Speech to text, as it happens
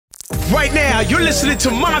Right now, you're listening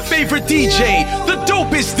to my favorite DJ, the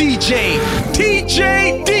dopest DJ,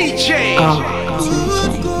 DJ.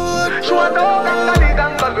 She want a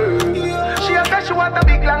gangali. She said she want a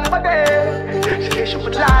big long body. She said she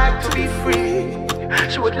would like to be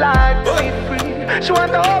free. She would like to be free. She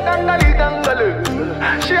want a gangali.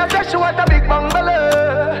 She said she want a big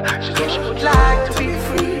bungalow. She said she would like to be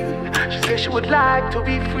free. She said she would like to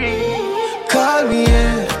be free. Call me,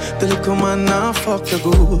 yeah. The little man now fuck you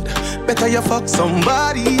good. Better you fuck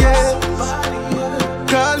somebody, yeah.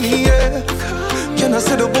 Call me, yeah. Can I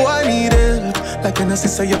say the boy need it? Like can I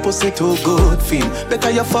say your pussy too good, feel.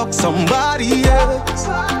 Better you fuck somebody, yeah.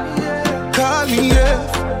 Call me, yeah.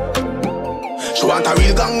 She want a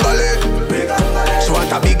real gangali. She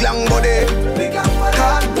want a big long body.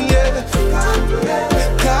 Call me, yeah.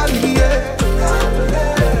 Call me, yeah.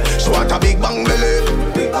 She want a big bang belly.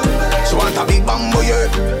 She want a big bamboo, yeah.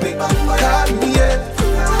 Call me, yeah.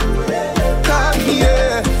 Call me,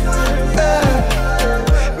 yeah.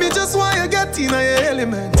 Me just want you get in your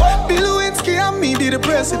element. Bill Lewinsky and me be the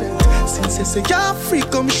president. Since you say you're free,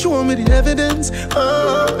 come show me the evidence.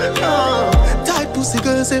 Tight pussy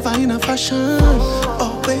girls ever in a fashion.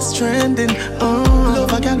 Always trending.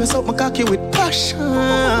 Love a girl with up my cocky with passion.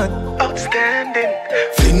 Outstanding.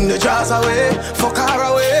 Fling the jars away, fuck her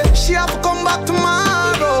away. She have to come back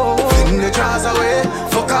tomorrow. Fling the jars away,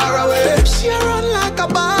 fuck her away. She run like a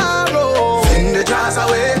barrow. Fling the jars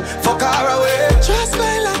away, fuck her away. Just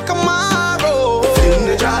like a marrow. Fling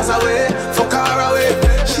the jars away, fuck her away.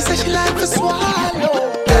 She said she like to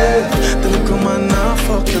swallow. Hey, the little man now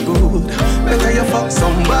fuck you good. Better you fuck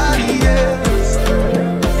somebody else.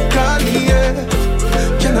 Call me, yeah.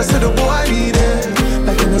 Can I say the boy need it?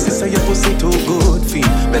 Like can I say your pussy too good, feel.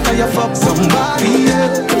 Better you fuck somebody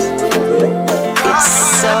else. It's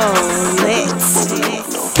so lit.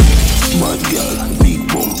 Bad girl, big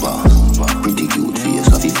bumper, pretty cute face,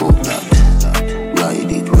 have you fuck that?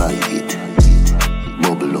 Ride it.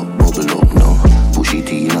 Bubble up now. Push it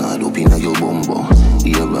in hard up inna your bumbo.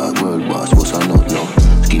 Here a world boss, what's a nut now?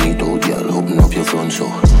 Skin it out, girl, open up your front so.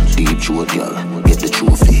 Deep throat, girl, get the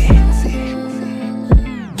trophy.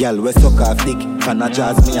 Girl, we suck her thick, can I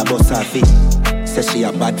jazz me a bust her feet? Say she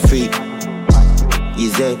a bad freak.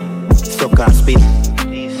 Easy, suck her spit.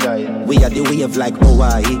 We are the wave like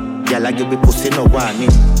Hawaii. Girl, I give me pussy no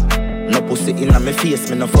warning. No pussy inna me face,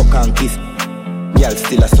 me no fuck and kiss. Girl,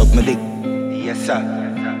 still a suck me dick. Yes sir.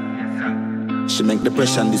 She make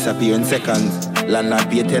depression disappear in seconds. Landlord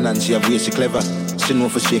pay tenant, she have way she clever. She know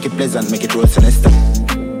for shake it pleasant, make it roll sinister.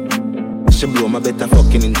 She blow my better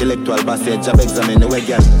fucking intellectual passage. Job examine the way,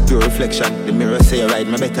 girl. Pure reflection. The mirror say you ride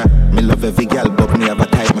me better. Me love every girl, but me have a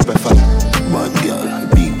type me prefer. Bad girl,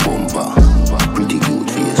 big bumper, pretty cute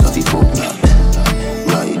face, have you fuck that?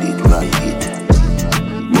 Ride it.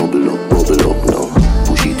 Bubble up now.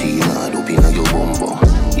 Push it in hard up inna your bumper.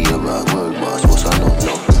 Here a world boss, what's a nut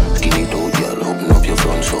now? Skin it out, girl, open up your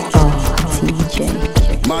front so.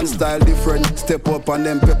 Man style different, step up and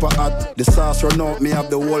them pepper hot. The sauce run out, me have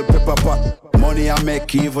the whole pepper pot. Money I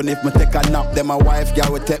make even if me take a nap. Then my wife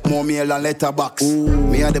girl will take more meal and letterbox.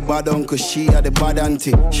 Me a the bad uncle, she a the bad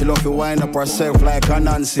auntie. She love to wind up herself like a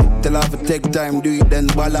Nancy. Tell her to take time, do it then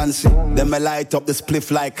balance it. Then me light up the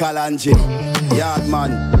spliff like Kalanji. Yard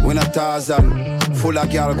man, we not Tarzan. Full of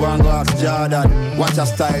girl, go and go ask Jordan. Watch her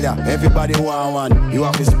style ya, everybody want one. You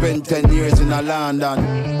have to spend 10 years in a London.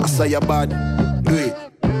 I say you bad, do it.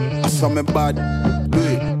 I saw me bad, do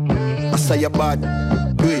it. I say you bad,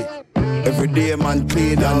 do it. Every day man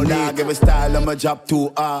clean and dog. Every style of my job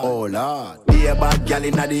too hard. Oh Lord, be a bad gal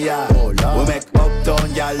inna the yard. Oh Lord, we make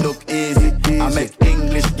uptown gal look easy. I make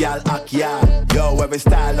English gal act yard. Yo, every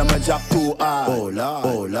style of my job too hard. Oh Lord,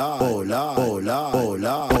 oh Lord, oh Lord, oh Lord, oh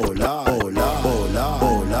Lord, oh Lord, oh Lord,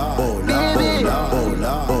 oh Lord, oh Lord, oh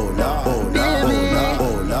Lord, oh Lord, oh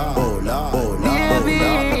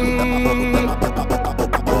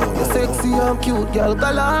I'm cute, girl,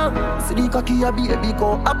 galang. See the cocky, a baby,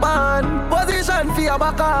 go up on. Position for your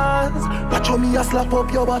backers. Watch how me a slap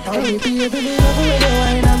up your bottom. Hey, baby, me love when you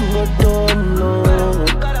wine and go down low.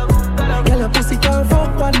 Girl, your pussy can't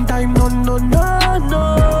fuck one time, no.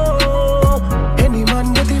 Any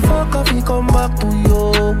man get the fuck off, he come back to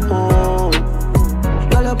you.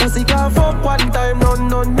 Girl, your pussy can't fuck one time, no.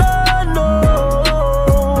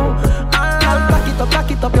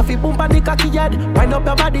 Back it up, your feet boom on the cocky head. Wind up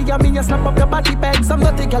your body, and me you slap up your body bed. Some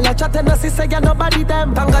dirty girl a chat and a say you nobody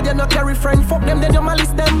them. Thank God you no carry friend, fuck them then you malice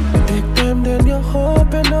them. Take them then you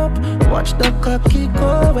open up. Watch the cocky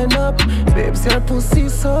going up. Babes your pussy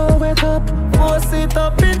so wet up. Force it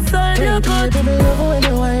up inside your gut. Baby love when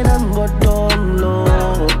you wine and go down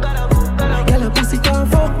low. Girl your pussy can't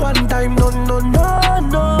fuck one time,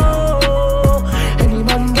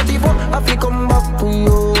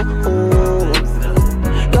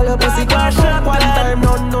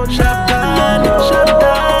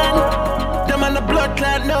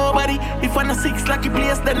 nobody. If I'm a 6 lucky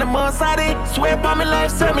place, then the most of it. Swear by my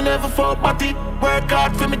life, sir, me never fall party. Work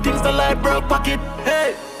hard for me things that like broke pocket.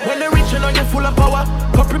 Hey, when they reach, you know you're full of power.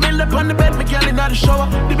 Couple mil up on the bed, me girl in the shower.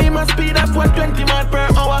 The beam and speed of 120 miles per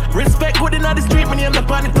hour. Respect good in the street, me name the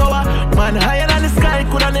pan the tower. Man higher than the sky,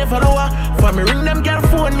 coulda never lower. For me ring them girl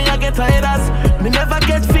phone, me I get headers. Me never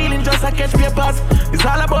get feeling, just I catch papers. It's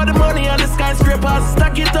all about the money and the skyscrapers.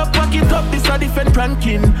 Stack it up, pack it up, this a different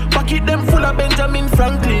ranking. Pocket them full of Benjamin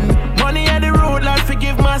Franklin. Money at the road, Lord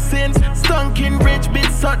forgive my sins. Stunking rich bitch,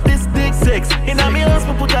 suck this dick six. In a me house,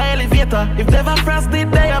 me put a elevator. If never frost it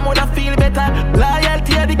day, I'm gonna feel better.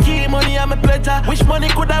 Loyalty are the key, money I'm a pleasure. Wish money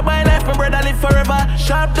could have buy life, my brother live forever.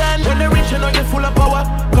 Sharp done, when they reach, you know you're full of power.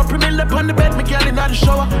 Couple mil up on the bed, me girl in the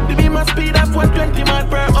shower. The beam and speed of 120 miles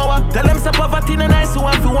per hour. Tell them some poverty no nice, so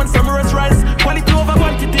if you want some Rolls Royce. Quality over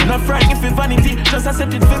quantity, not frightened if it's vanity. Just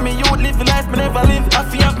accept it for me, you would live the life me never live. I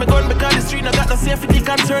feel have me gun because the street no got no safety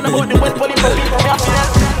concern about the wet body for people.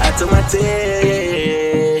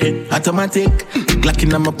 Automatic, Glock in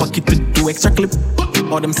my pocket with 2 extra clip.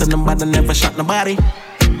 All them send them bad and never shot nobody.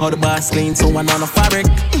 All the bars clean, so one on a fabric.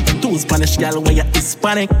 2 Spanish gal where you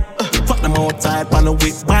Hispanic. Fuck them outside, on the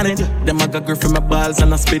whip bonnet. Them I got grip from my balls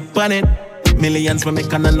and I spit bonnet. Millions we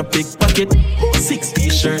make on a big pocket. 6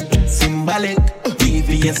 t-shirt, symbolic.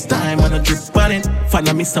 VVS time on a drip on it.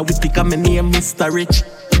 Find me so we pick up my name Mr. Rich.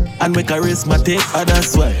 And we charismatic,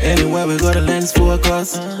 that's why anywhere we go the lens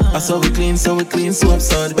focus. I saw we clean, so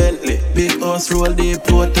upside Bentley. Big house roll deep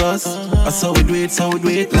photos. I saw we do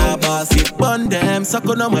it, la boss. It bun them, suck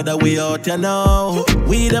on no matter we out, you know.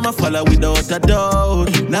 We them a follow without a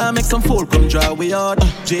doubt. Now make some fool come draw we out.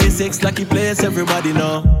 J6 lucky place, everybody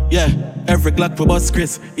know. Yeah, every Glock for bus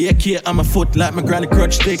Chris. AK on my foot like my granny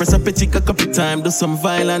crutch stick. Press up a tick a couple time, do some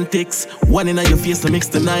violent ticks. One in your face to mix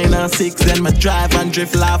the 9 and 6. Then my drive and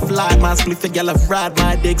drift laugh like my split the gal have ride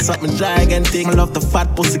my dick. Something gigantic. I love the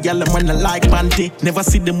fat pussy gal them when I like panty. Never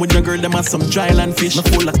see them with your girl, them on some dry land fish. Me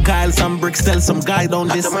full of Kyle, some bricks, tell some guy down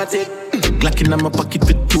this. Automatic. Glock in my pocket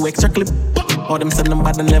with 2 extra clip. All them send them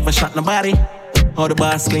bad and never shot nobody. All the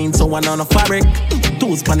bars clean, so one on a fabric.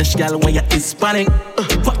 2 Spanish gal where you Hispanic.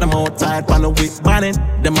 Fuck them outside, on the whip bonnet.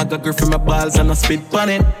 Them I got grip from my balls and I spit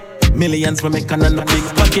bonnet. Millions we make on a big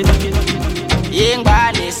pocket. Young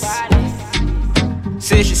badness.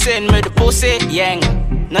 Say she send me the pussy, yang.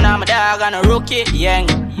 None of my dog and a rookie, yang.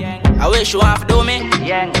 I wish you want to do me,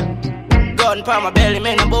 yang. Gun pa my belly,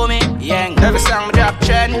 me no bow me, yang. Every song me drop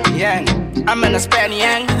trend, yang. I'm in a span,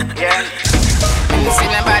 yang. See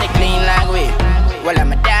my body clean like we. Well,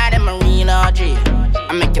 I'm a dad and Marine RG.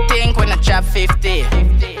 I make you think when I drop 50.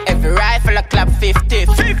 Every rifle I clap 50.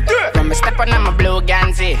 From me step on my blue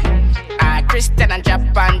Ganzi. I Christian and drop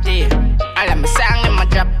panty. I let me song in my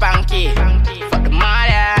drop panky. Fuck the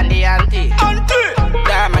mother and the auntie.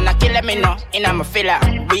 Damn, man, I kill me no, in a filler.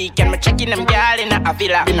 Weekend, me checking them girl in a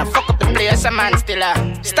villa. Been a fuck up the place, a man still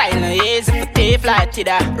a. Style no easy for tape like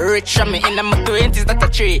Tida. Rich on me in my 20s, that a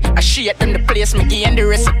tree. I shit them the place, me give the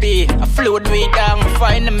recipe. I float way down, me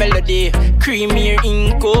find the melody. Creamy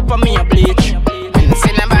ink, up on me a bleach. And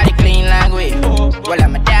see nobody clean like we. Well,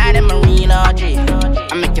 I'm a dad and Marine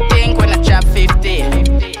RG. I make you think when I drop 50.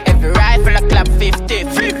 Every rifle I clap 50.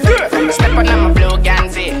 From the step on my blue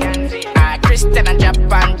Ganzi. I Christian and drop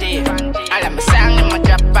panty. I let me song in my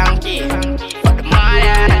drop panky. But the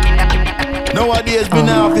mother. Nowadays, me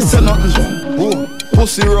now have to say nothing. Ooh,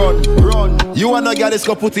 pussy run. You wanna get this,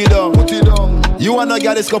 go put it down. You wanna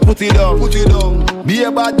get this, go put it down. Be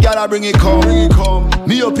a bad girl, I bring it come.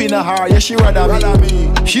 Me up in a heart, yeah, she rather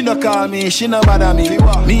me. She no call me, she no bother me.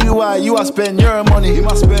 Meanwhile, you a spend your money.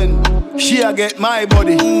 She a get my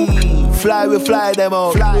body. Fly, we fly them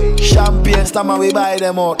out. Champagne, stammer, we buy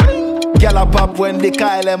them out. Gyal a pop when they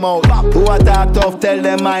call them out. Who a talk tough, tell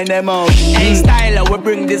them mind them out. Hey styler, we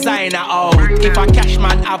bring designer out. If a cash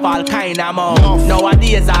man have all kind of mouth.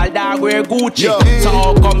 Nowadays all dog wear Gucci. So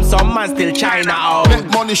how come some man still China out?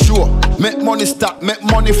 Make money sure, make money stop. Make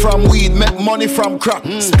money from weed, make money from crack.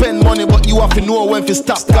 Spend money but you have to know when to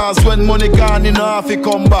stop. Cause when money gone, you know have to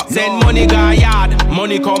come back. Then money gone yard,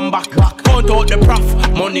 money come back. Count out the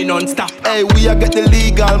prof, money non-stop. Hey, we a get the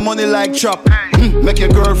legal money like trap. Make your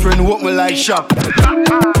girlfriend walk me like shop.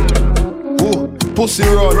 Ooh, pussy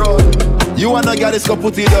run. You wanna get this, go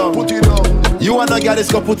put it down. You wanna get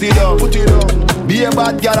this, go put it down. Be a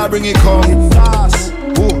bad girl, I bring it come.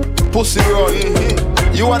 Ooh, pussy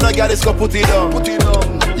run. You wanna get this, go put it down.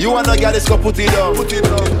 You wanna get this, go put it down. Be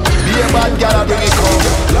a bad girl, I bring it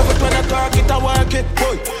come. Love it when I talk it, I work it,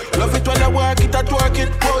 boy. Love it when I work it, I twerk it,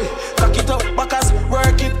 boy. Cock it up, backers,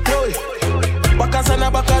 work it, boy. Backers and a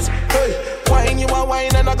backers, hey. Wine, you a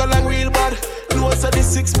wine and I go long real bad. Nose said the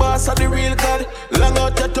 6 bars are the real God. Long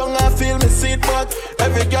out your tongue, I feel me seat back.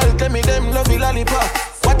 Every girl tell me them love me lollipop.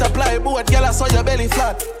 What apply boat, girl, I saw your belly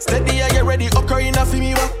flat. Steady, are you ready? Ocarina for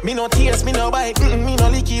me back. Me no tears, me no bite, me no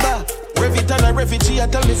leaky back. Revit and a refugee, I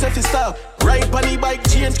tell me selfie stop. Ride on the bike,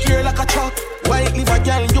 change gear like a truck. White liver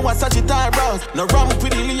girl, you a Sagittarius brows. No ramp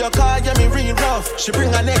with the Leo car, yeah, me real rough. She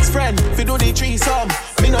bring her next friend, fi do the threesome.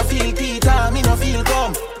 Me no feel Peter, me no feel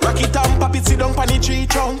gum. Rock it and pop it, sit down on the tree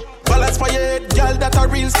trunk. Balance for your head, girl, that a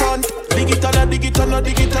real stunt. Dig it and a dig it and a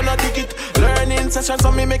dig it and a dig it. Learning sessions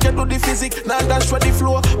so me make you do the physics. Now dash for the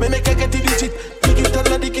floor, me make you get the digit. Dig it and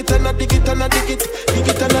a dig it and a dig it and a dig it. Dig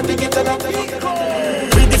it and a dig it and a dig it.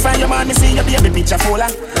 Redefine your man, me see your baby picture fuller.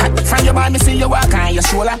 From your man, me see you walk on your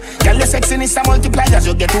shoulder. Girl, your sexiness a multiply as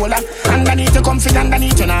you get older. Underneath you comfy,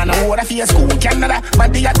 underneath you nah no water. For your school, Canada,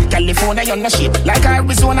 body at California, you're no shit. Like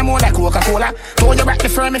Arizona, more like Coca-Cola. Throw you back the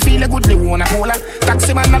firm, me feel a good, they wanna cola.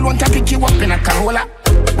 Taxi man alone can pick you up in a Corolla.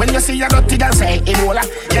 When you see your dirty girl say Ebola.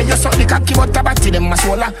 Yeah, you suck the cocky but the body them a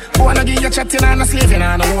swola. Wanna give you chatting and a slaving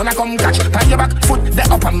and I wanna come catch. Pan your back foot, the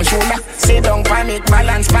up on my shoulder. Sit down pan it,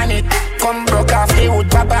 balance pan it. Come broke off the wood,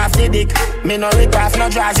 pop off the dick. Me no rip off, no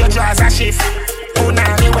draws, your draws a shift.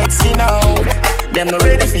 Punani wet skin out. Them no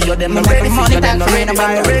ready for you, them no ready for you, them no ready for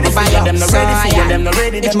you, them no ready for you, them no ready for you, them no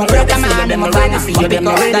ready for you, them no ready for you, them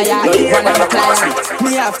no ready for you.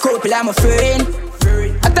 Me have couple, I'm a friend.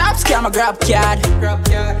 A top scam, a grab card.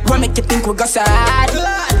 What make you think we go sad?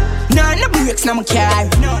 None no breaks, no my car.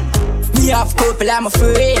 Me have couple, I'm a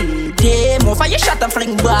friend. Damn, over your shot and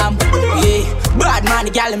fling bomb. Yeah, bad man,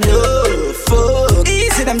 the gal them love. Fuck,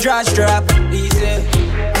 easy them draws drop. Easy.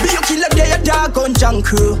 Be you killer there, your dog on junk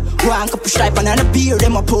crew. One cup of stripe and a beer,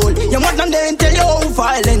 them a pull. You want them there and tell you how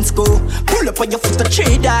violence go. Pull up on your foot, the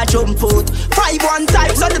tree that jump out. 5-1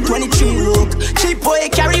 times on the 23 look. Cheap boy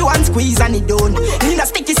carry one squeeze and it done. In a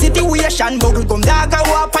sticky situation, bubble gum dog go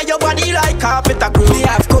up on your body like carpet a crew. Me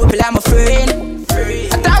have couple, I'm a friend.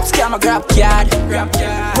 A top scam, a grab card.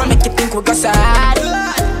 What make you think we go sad?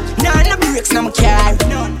 None no breaks, no my car.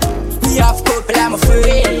 Me have couple, I'm a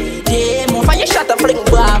friend. Damn, over your shot and fling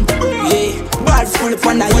bomb. Yeah, ball full up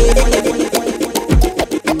on the head.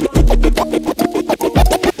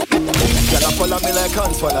 Girl, follow me like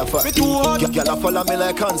hands for the fat. Girl, follow me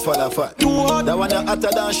like hands for the fat. That one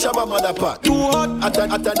hotter than Shabba mother pot. Hotter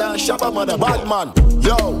than Shabba mother. Bad man,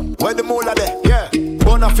 yo, where the moolah there? Yeah.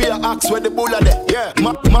 Bonafide axe where the bull are there. Yeah.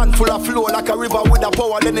 Man full of flow like a river with a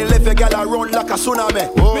power. Then he left a girl a run like a tsunami.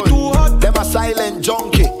 Oh. Them a silent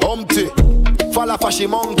junkie, humpty. Falla fashy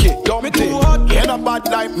monkey, dumpty. Ain't a bad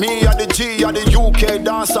like me or the G or the UK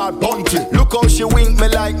dancer bunty. Look how she wink me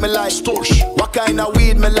like Stush. What kind of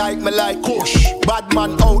weed me like Kush. Bad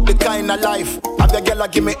man out the kind of life. Have the girl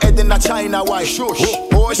give me head in a China white. Shush.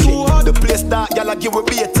 Oh shit, the place that girl give a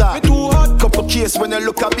beta. Couple case when you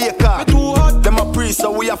look a baker. Them a priest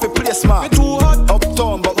so we have to play smart.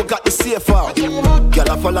 Uptown but we got the safe out.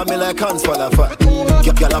 Girl follow me like hands for the fat.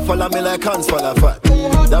 Girl follow me like hands for the fat.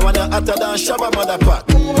 That one hotter than Shabba mother pot.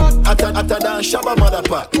 Hotter than Shabba mother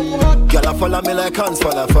pot. Girl follow me like hands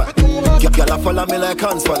for the fat. Girl follow me like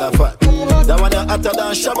hands for the fat. That one hotter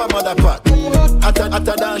than Shabba mother pot.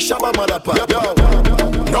 Hotter than Shabba mother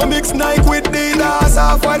pot. No mix Nike with Adidas,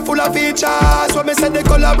 half white full of features. When me say the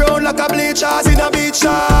color brown like a bleachers in a beach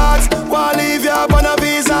shots. Wanna leave you up on a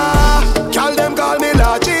visa. Call them call me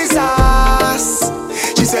Lord Jesus.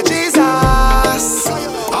 She said Jesus.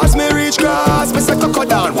 As me reach grass, me say cocoa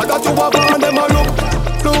down. What got you up on them a look?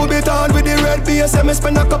 Blue bit on with the red base. And me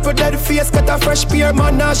spend a couple dead face. Get a fresh pair,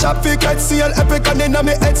 man, now shop fi get seal. Epic and inna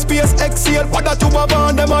me head space, exhale. What got you up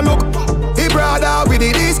on them a look? He brother with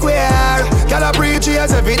the D-square. Girl a preach, he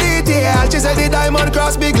has every detail. She said the diamond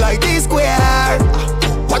cross big like D-square.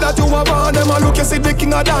 What that you have on them a look, you see the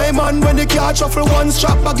king of diamond. When the car shuffle one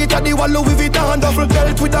strap, bag it at the wall, Louis Vuitton duffel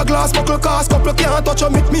belt with a glass buckle cast. Couple can't touch you,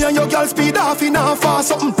 meet me and your girl speed off in a fast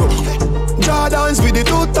something. Jordans with the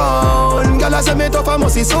two-tone. Girl I say me tough, I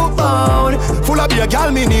must see so pound. Full of beer, girl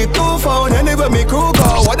me need 2 pound. Anywhere me crew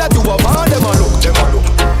go, what that you have on them a look, them a look.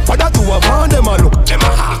 What that you have on them a look, them a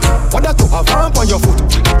heart. What that you have on your foot.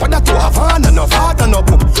 What that you have on and no fat and no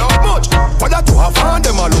poop. So much. What that you have on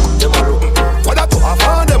them a look, them a look. What that you have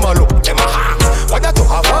on them a look, them a heart. What that you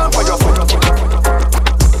have on for your foot.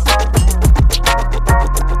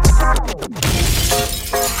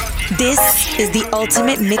 This is the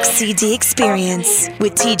ultimate mix CD experience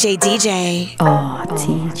with TJ DJ. Oh,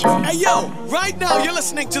 TJ. Hey yo, right now you're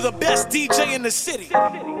listening to the best DJ in the city.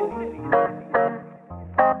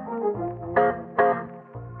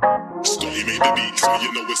 Stolly made the beat, so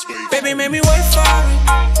you know it's wave. Baby made me work for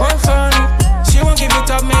it. She won't give it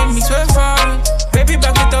up, made me sweat for it. Baby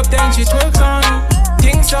back it up, then she twerk on it.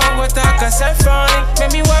 Things don't go talk, I said for it.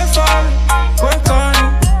 Make me work for it, work on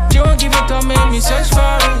it. You won't give it up, make me search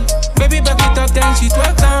for it. Baby, back it up, then she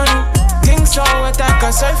twerk on it. Things don't go talk,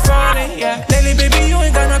 I said for it, yeah. Lately, baby, you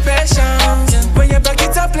ain't got no patience. When you back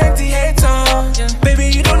it up, plenty hate on. Baby,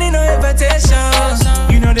 you don't need no invitation.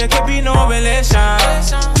 You know there could be no relation.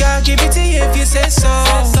 Can't give it to you if you say so.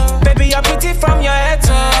 Baby, I put it from your head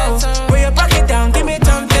to. When you back it down, give me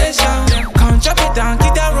temptation. Come drop it down,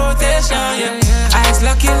 get that rotation. Eyes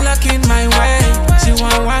looking my way. She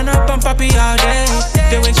want wind up and poppy all day.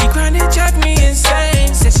 Then when she grind it, drive me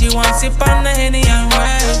insane. Says she want sip on the Henny and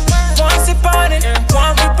way. One sip on it,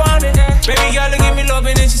 one grip on it. Baby girl, give me love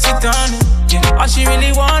and then she sit on it. Yeah. All she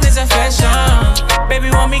really want is affection.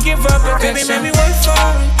 Baby want me give up a baby, make me work for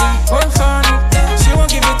it, work for it. She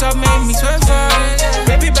won't give it up, make me twerk for it.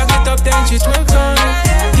 Baby back it up, then she twerk on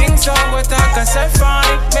it. Kings of what I said for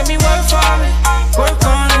it. Make me work for it, work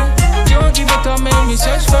on it. She won't give it up, make me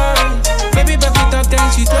search for it. Baby back it up, then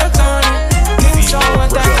she twerk on it. Kings of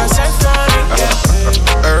what I said for it,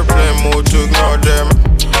 yeah. Airplane mode to ignore them.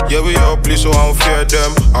 Yeah, we all please, so I don't fear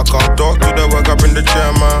them. I can't talk to the work up in the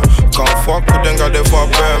chair, man. Can't fuck with them, got the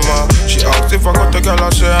fuck bear, man. She asked if I got the girl, I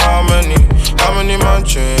say how many? How many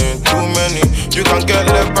mansion? Too many. You can get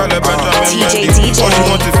left by the Benjamin Mendy. All you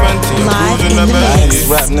want is Fenty, I'm cruising the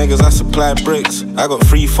Bentley. Rap niggas, I supply bricks. I got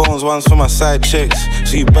 3 phones, one's for my side chicks.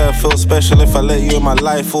 So you better feel special if I let you in my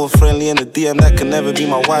life. All friendly in the DM, that can never be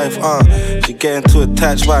my wife, She getting too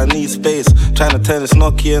attached, but I need space. Trying to turn this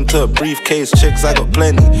Nokia into a briefcase. Chicks, I got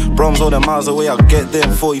plenty. Brom's all the miles away, I'll get there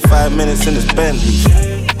in 45 minutes in this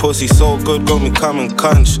Bentley. Pussy so good, got me coming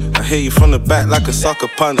crunch. I hit you from the back like a sucker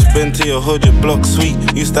punch. Been to your hood, your block sweet.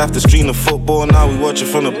 Used to have to stream the football, now we watch it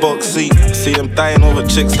from the box seat. See them dying over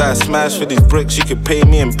chicks that I smash for these bricks. You could pay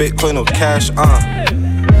me in Bitcoin or cash,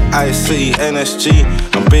 Ice City, NSG.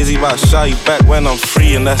 I'm busy about shout you back when I'm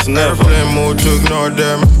free, and that's never. Airplane mode to ignore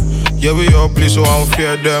them. Yeah, we all please, so I don't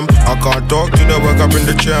fear them. I can't talk to the work up in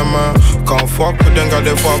the chair, man. Can't fuck with them, got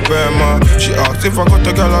the fuck bear, man. She asked if I got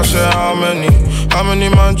the girl, I say how many? How many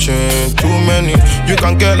mansion? Too many. You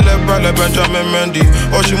can get left by the Benjamin Mendy.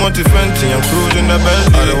 All she want is Fenty, I'm cruising the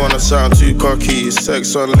Bentley. I don't wanna sound too cocky.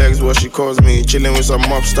 Sex on legs, what she calls me. Chilling with some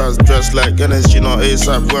mobsters dressed like NSG, not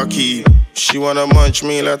ASAP Rocky. She wanna munch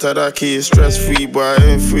me like Tadaki. Stress free, but I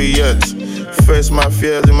ain't free yet. Face my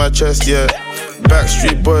fears in my chest, yeah.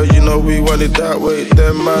 Backstreet boy, you know we want it that way.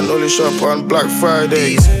 Them man only shop on Black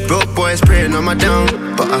Friday. These broke boys praying on my down,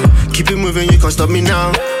 but I keep it moving, you can't stop me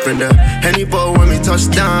now. Bring the Henny bottle when we touch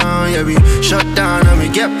down. Yeah, we shut down and we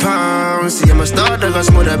get pounds. See, I'm a star, dog, I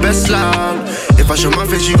smoke the best loud. If I show my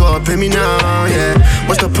face, you gotta pay me now, yeah.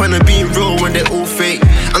 What's the point of being real when they all fake?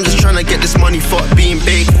 I'm just trying to get this money, fuck being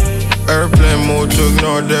big. Airplane mode to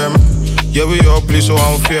ignore them. Yeah, we all please, so I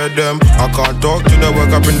don't fear them. I can't talk to the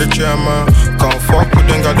work up in the chair, man. Can't fuck with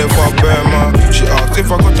them, got the fuck bear, man. She asked if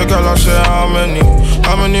I got the girl, I say how many?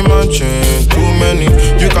 How many mansion? Too many.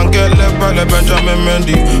 You can get left by the Benjamin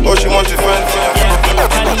Mendy. All she wants is Fenty.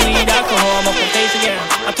 I need alcohol, I'm up on face again.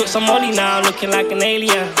 I took some money now, looking like an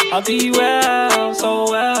alien. I'll do you well, so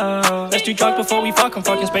well. Let's do drugs before we fucking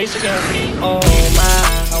space again. Oh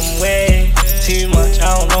my, I'm way too much,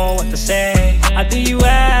 I don't know what to say. I do you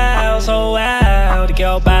well, so well. The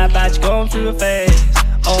girl bad, she going through a phase.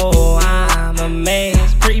 Oh, I'm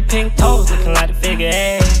amazed. Pretty pink toes, looking like the figure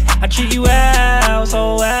 8. I treat you well,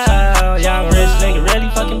 so well. Young rich nigga, really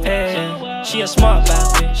fucking paid. She a smart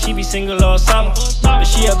bad bitch, she be single all summer. But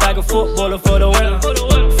she a bag of footballer for the winter.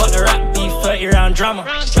 Fuck the rap beef, 30 round drama.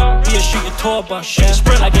 Be a shoot your tour bus,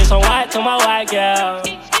 yeah. I get some white to my white girl.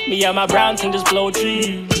 Me and my brown thing just blow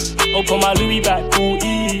trees. Open my Louis back, ooh,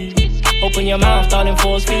 open your mouth, darling,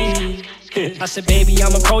 full speed. I said, baby,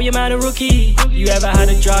 I'm a pro, you man a rookie. You ever had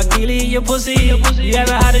a drug dealer in your pussy? You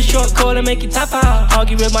ever had a short call to make you tap out?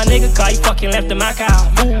 Argue with my nigga, cause he fucking left the Mac out.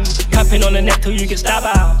 Ooh, capping on the neck till you get stabbed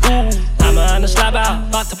out. Ooh, I'm a slab out,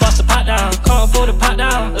 about to bust a pat down. Can't afford a pat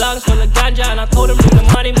down, lungs full of ganja. And I told him bring the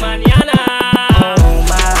money, manana. Oh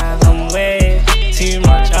man, I'm way too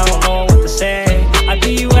much, I don't know what to say. I do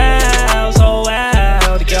you well, so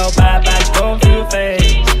well. The girl bad, she's going through a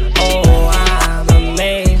phase. Oh, I'm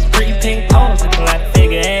amazed. Pretty pink toes, looking like a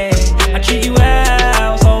figure 8. I treat you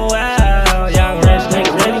well, so well. Young rich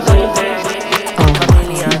nigga, really fucking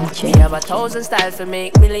She have 1,000 style for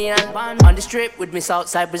make million. On the strip with me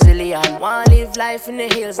Southside Brazilian. Wanna live life in the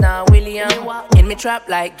hills now, William. In me trap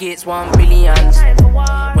like Gates 1 billion.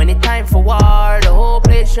 When it's time for war, the whole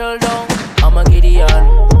place shut down. I'm a Gideon.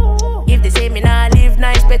 If they say me nah live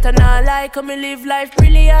nice, better not like, cause me live life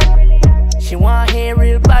brilliant. She want hear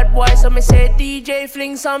real bad boy, so me say DJ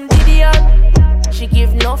fling some Didion. She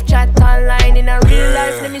give enough chat online. In a real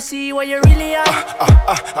life, let me see what you really are.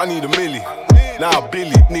 I need a milli. Now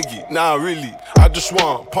Billy, nigga, now really. I just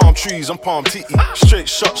want palm trees, I'm palm titty. Straight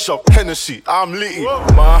shot, Hennessy, I'm litty.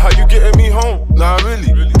 Man, how you getting me home? Nah,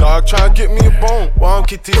 really. Dog try to get me a bone. While I'm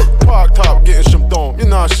kitty, parked up, getting some dome. You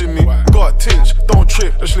know shit me. Got a tinge, don't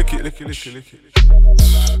trip. Let's lick it.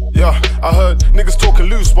 Yeah, I heard niggas talking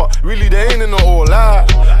loose, but really they ain't in the all out.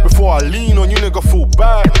 Before I lean on you, nigga, fall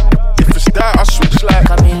back. If it's that, I switch like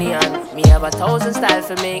chameleon. Me have 1,000 style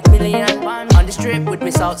for make million. On the strip with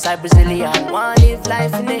me Southside Brazilian. Wanna live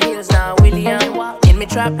life in the hills now, William. In me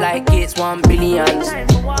trap like it's 1 billion.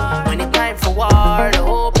 When it's time for war, the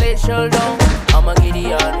whole place shut down. I'm a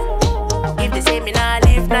Gideon. If they say me nah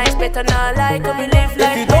live nice, better not like me live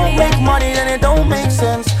like. If you don't make money, then it don't make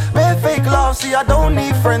sense. Bare fake love, see I don't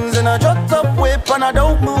need friends. And I drop up whip and I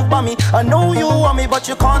don't move by me. I know you want me, but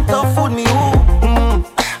you can't afford me.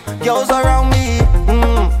 Girls around me,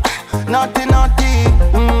 naughty.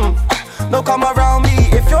 Don't come around me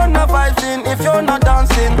if you're not vibing, if you're not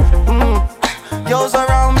dancing. Girls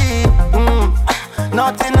around me,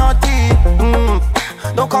 naughty.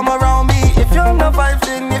 Don't come around me if you're not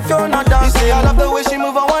vibing, if you're not dancing. You see, I love the way she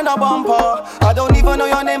move and wind a bumper. I don't even know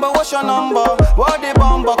your name, but what's your number? What the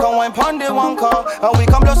bumper, come wine pon the one car. And we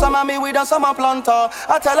come blow some mommy, we done some planter.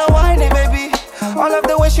 I tell her whiny, baby. I love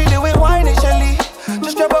the way she do it, whiny, Shelly.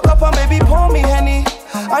 Just grab a cup and baby pour me Henny.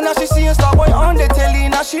 And now she seeing Starboy on the telly.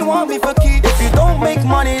 Now she want me for key. If you don't make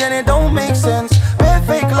money, then it don't make sense. Bare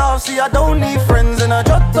fake love, see I don't need friends. And I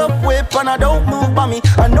drop up whip and I don't move by me.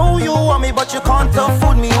 I know you want me, but you can't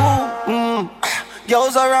afford me.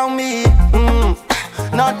 Girls around me,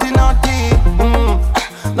 naughty.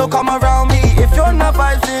 Don't come around me if you're not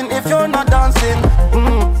vibing, if you're not dancing.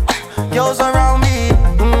 Girls around me,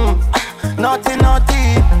 naughty.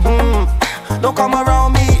 Don't come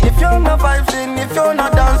around me if you're not vibing, if you're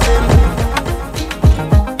not dancing.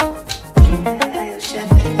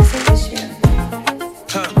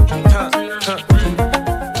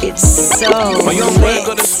 It's so my young boy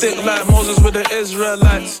got a stick like Moses with the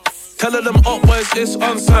Israelites. Telling them up boys it's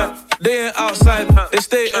on site. They ain't outside, they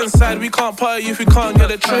stay inside. We can't party if we can't get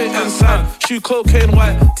a tray inside. Shoe cocaine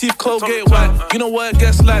white, teeth Colgate white. You know what it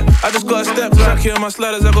gets like. I just got a step back here on my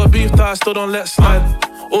sliders. I got beef that I still don't let slide.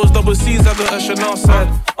 Always double C's, I got a Chanel side.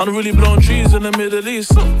 Unruly blown trees in the Middle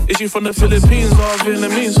East. Is you from the Philippines or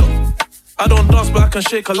Vietnamese? I don't dance but I can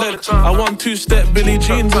shake a leg. I want 2-step Billie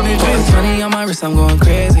Jeans and new jeans. Money on my wrist, I'm going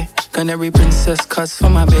crazy. Gun every princess cuts for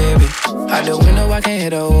my baby. Out the window, I can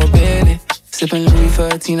hit a whole belly. Sipping Louis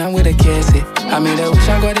 13, I'm with a cassie. I made a wish,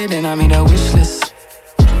 I got it, then I made a wish list.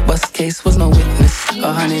 Bust case was no witness.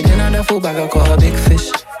 100 in on the full bag, I caught a big fish.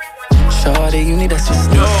 Shorty, you need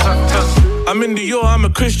assistance. I'm in the yo, I'm a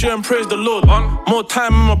Christian, praise the Lord. More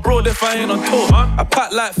time I'm abroad if I ain't on tour. I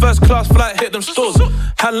pack like first class flight, hit them stores.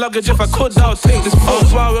 Hand luggage if I could, I'll take this pose.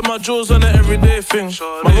 Fly with my jewels on an everyday thing.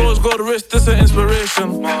 My rose gold wrist, this an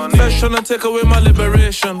inspiration. Fresh tryna take away my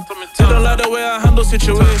liberation. They don't like the way I handle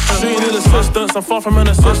situations. She need assistance, I'm far from an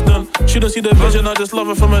assistant. She don't see the vision, I just love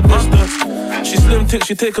her from a distance. She slim tick,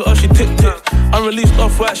 she take it up, she tick. Unreleased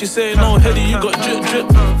off-white, she say no, Heady, you got drip.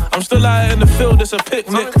 I'm still out in the field, it's a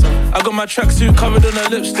picnic. I got my tracksuit covered in her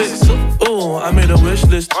lipstick. Ooh, I made a wish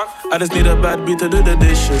list. I just need a bad beat to do the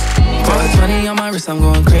dishes. Got 20 on my wrist, I'm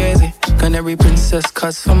going crazy. Gun every princess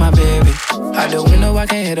cuts for my baby. Out the window, I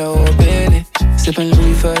can hit a whole belly. Sipping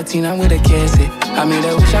Louis 13, I'm with a cassie. I made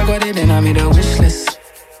a wish, I got it, then I made a wish list.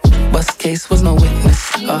 Bust case was no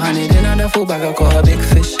witness. 100 in on the full bag, I caught a big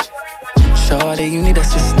fish. Shorty, you need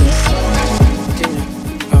assistance.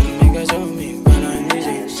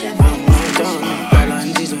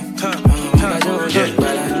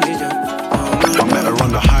 I met her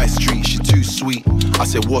on the high street, she too sweet. I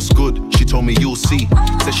said, what's good? She told me you'll see.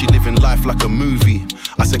 Said she living life like a movie.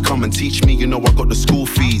 I said, come and teach me, you know I got the school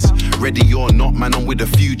fees. Ready or not, man, I'm with a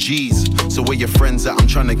few G's. So where your friends at? I'm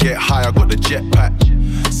trying to get high, I got the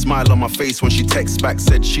jetpack. Smile on my face when she texts back.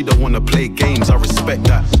 Said she don't wanna play games, I respect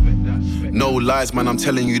that. No lies, man, I'm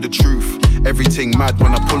telling you the truth. Everything mad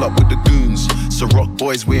when I pull up with the goons. So rock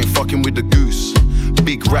boys, we ain't fucking with the goose.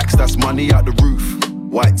 Big racks, that's money out the roof.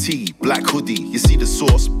 White tee, black hoodie, you see the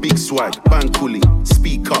sauce, big swag, bang coolie.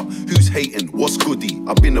 Speak up, who's hating, what's goodie?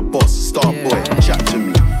 I've been a boss, star boy, chat to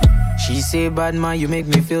me. She say, bad man, you make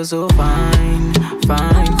me feel so fine,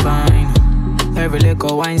 fine, fine. Every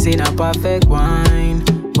little wine say a perfect wine,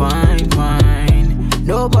 wine, wine.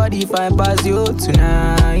 Nobody find past you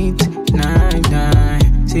tonight, night,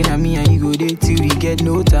 night. Say na me and you go there till we get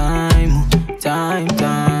no time, time,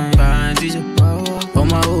 time. Balance it up, oh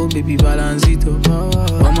my oh baby, balance it up.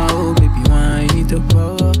 Oh my oh baby, wine it up.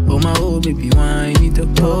 Oh my oh baby, wind it up.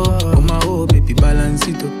 Oh my oh, baby, balance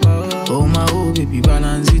it up. Oh my oh, baby,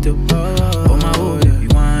 balance it up. Oh my oh, baby,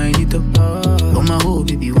 wind it up. Oh my oh,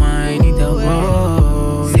 baby, wind it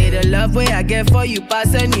up. Say the love way I get for you,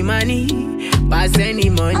 pass any money, pass any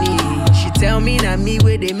money. She tell me that me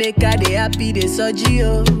where they make her they happy, they surgery.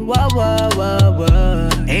 Oh, wah wah wah wah.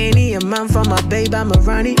 Any a man for my babe, I'ma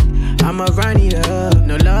run it up.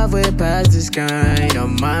 No love way past this kind of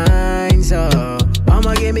mine, so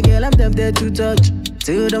I'ma give me girl, I'm tempted to touch.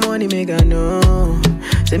 Till the money make I know.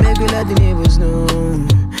 Say make we let the neighbors know.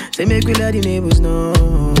 Say make we let the neighbors know.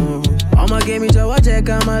 I'ma give me to watch check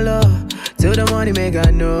on my love. Till the money make I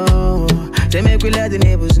know. Say make we let the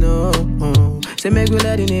neighbors know. Say make we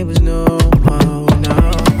let the neighbors know.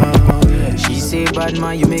 Yeah. She say bad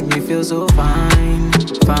man, you make me feel so fine,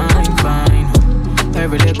 fine, fine.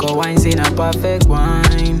 Every little wine say not perfect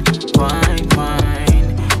wine, wine,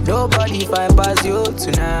 wine. Nobody find past you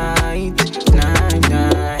tonight,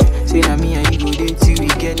 night. Say that me and you go date till we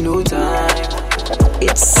get no time.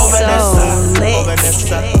 It's so lit.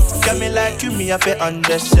 Vanessa, got me like you, me I feel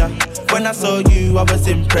understand. When I saw you, I was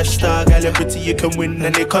impressed. Girl, you're pretty, you can win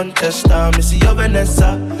any contest. Me see you,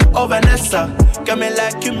 Vanessa, got me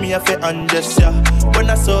like you, me I feel understand. When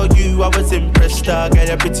I saw you, I was impressed. Girl,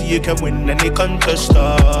 you're pretty, you can win any contest.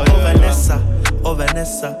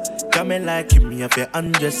 Vanessa, got me like you, me I feel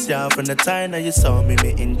understand. From the time that you saw me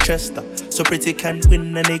interest. So pretty can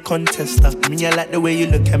win any contest. Me I like the way you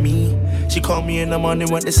look at me. She called me in the morning,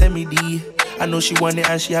 want to send me D. I know she want it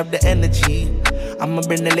and she have the energy. I'ma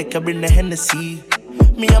bring the liquor, bring the Hennessy.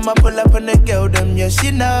 Me, I'ma pull up on the girl, them, yes,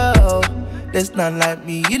 you know. There's none like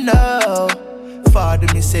me, you know. Father,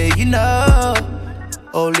 me say, you know.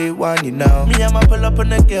 Only one, you know. Me, I'ma pull up on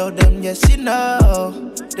the girl, them, yes, you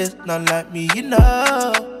know. There's none like me, you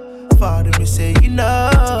know. Father, me say, you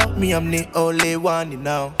know. Me, I'm the only one, you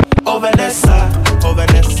know. Oh Vanessa,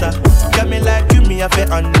 got me like you, me I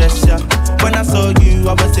feel understand. When I saw you,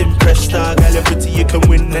 I was impressed. Girl, you're pretty, you can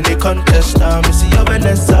win any contest. Me see you,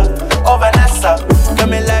 Vanessa, got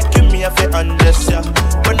me like you, me I feel understand.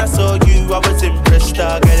 When I saw you, I was impressed.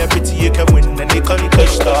 Girl, you're pretty, you can win any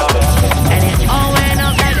contest. And it all went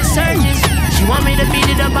up like the surges. She want me to beat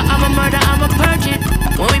it up, but I'm a murder, I'm a purge it.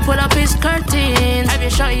 When we pull up his curtains, have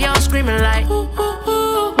your shorty all screaming like ooh, ooh,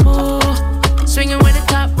 ooh, ooh. Swinging with the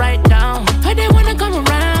top right down. Heard they wanna come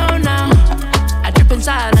around now. I drip in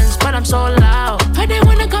silence, but I'm so loud. Heard they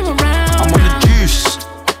wanna come around. I'm on the juice,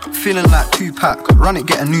 feeling like Tupac. Run it,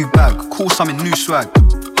 get a new bag, call something new swag.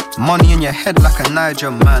 Money in your head like a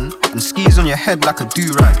Niger man, and skis on your head like a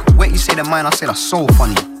do-rag. Wait, you say the mine, I say that's so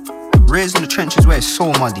funny. Raised in the trenches where it's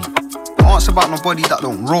so muddy. Don't ask about nobody that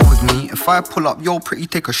don't roll with me. If I pull up, yo, pretty,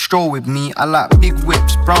 take a stroll with me. I like big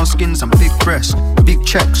whips, brown skins and big breasts. Big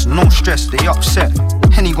checks, no stress, they upset.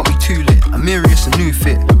 Henny got me too lit, Amirius a new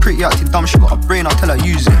fit. Pretty active dumb, she got a brain, I'll tell her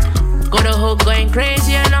use it. Go the hook going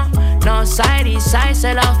crazy, you know. No side, east side,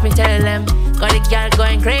 sell off, me tell them. Got the girl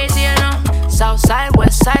going crazy, you know. South side,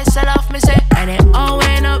 west side, sell off, me say. And it all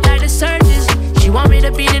went up like the surges. She want me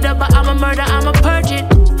to beat it up, but I'm a murder, I'm a purge it.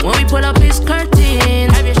 When we pull up his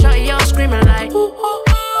curtains, have your shorty all screaming like ooh, ooh,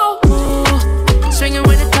 ooh, ooh. Swinging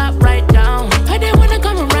with the top right down. Heard they wanna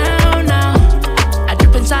come around now. I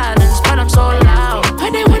drip in silence, but I'm so loud.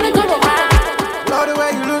 Heard they wanna come around. Love the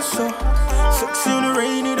way you look so sexy in the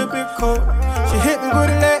rain, need a big coat. She hit me with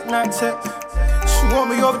a late night text. She want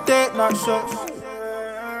me over date night shots.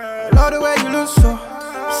 Love the way you look so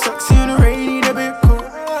sexy in the rain, need a big coat.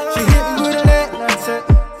 She hit me with a late night text.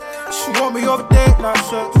 She want me over date night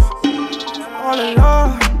shots. Oh là là,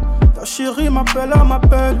 ta chérie m'appelle.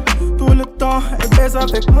 Tout le temps, elle baise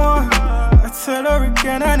avec moi. I tell her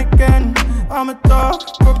again and again, I'm a dog,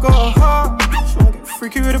 go hard. She wanna get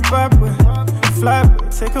freaky with a bad boy. Fly boy,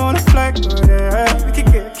 take her on a flight, girl, yeah. We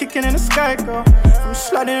can get kicking in the sky, girl. I'm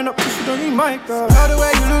sliding up, you don't need my girl. Love the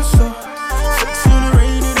way you look so sexy in the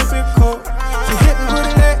rain, in a big coat. She hit me with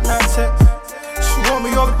a late night text. She want me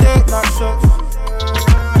over date night shots.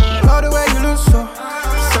 Love the way you look so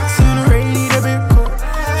sexy in the rain, need a big coat.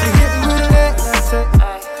 She hit me with a late night text.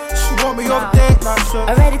 She want me over date night shots.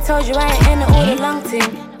 Already told you I ain't in the order long thing.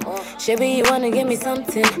 Shabby, you wanna give me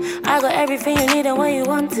something. I got everything you need and what you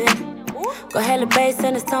wanted. Got hella bass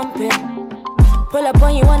and it's thumping. Pull up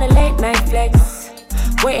on you on a late night flex.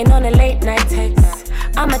 Waiting on a late night text.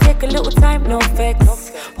 I'ma take a little time, no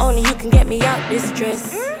vex. Only you can get me out this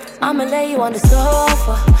stress. I'ma lay you on the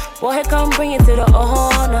sofa. Boy, come bring it to the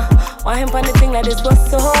owner. Why him on the thing like this was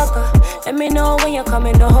soca? Let me know when you're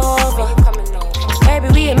coming over. Baby,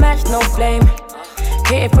 we ain't match, no flame.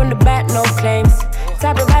 Hit it from the back, no claims.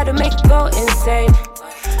 Type of ride to make you go insane.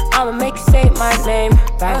 I'ma make you say my name.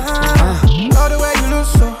 Love the way you look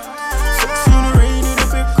so sexy in the rain in the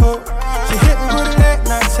big coat. She hit me with a late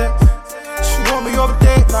night sex. She want me over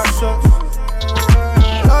date night shows.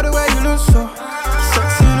 Love the way you look so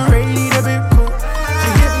sexy in the rain in the big coat. She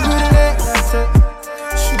hit me with a late night sex.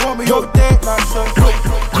 She want me over date night shows.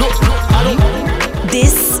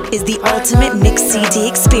 This is the ultimate mix CD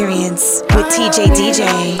experience with TJ DJ.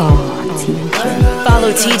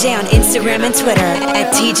 Follow TJ on Instagram and Twitter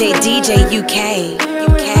at TJ DJ UK.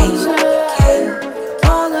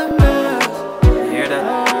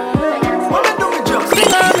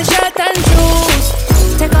 Bring on my shirt and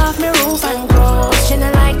shoes. Take off my roof and clothes. She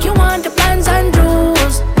not like you want the plans and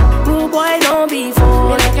jewels. Rude boy, don't be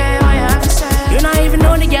fooled. You not even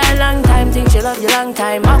know the girl long time. Think she love you long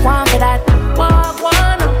time. I want for that. Walk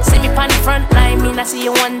one. See me on the front line. Me not see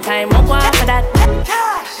you one time. I want for that.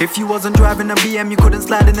 If you wasn't driving a BM, you couldn't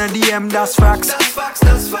slide in a DM. That's facts. That's facts.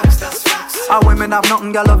 That's facts. That's facts. Our women have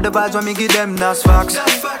nothing. Girl love the vibes when me give them. That's facts.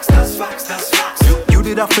 That's facts. That's facts. That's facts. You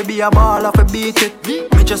did have to be a ball, have to beat it.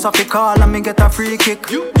 Me just have to call and me get a free kick.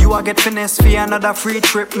 You a get finesse for another free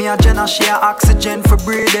trip. Me a Jenna share oxygen for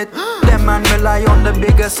breathe it. Them man rely on the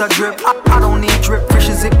biggest a drip. I don't need drip. Fish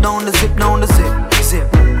zip down the zip down the zip.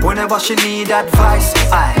 Zip. Whenever she need advice,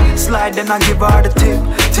 I slide then I give her the tip.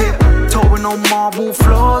 Towing on marble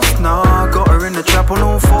floors, nah. Got her in the trap on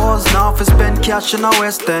all fours. Now if I spend cash in the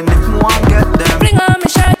West End, if me want get them. Bring on my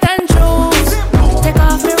shirt and shoes. Take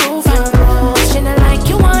off my roof and clothes. She not like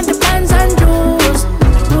you want the pants and jewels.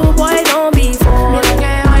 Rude boy, don't be fooled.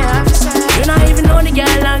 You not even know the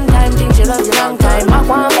girl long time. Think she love you long time. I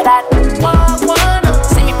want for that. Walk one.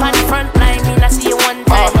 See me on the front line. Me not see you one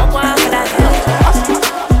time. I want for that.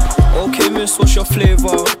 Okay, miss, what's your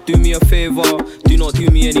flavor? Do me a favor, do not do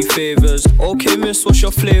me any favors. Okay, miss, what's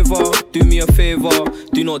your flavor? Do me a favor,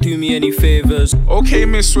 do not do me any favors. Okay,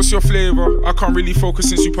 miss, what's your flavor? I can't really focus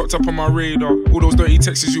since you popped up on my radar. All those dirty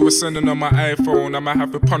texts you were sending on my iPhone, I might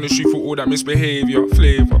have to punish you for all that misbehavior.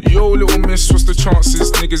 Flavor. Yo, little miss, what's the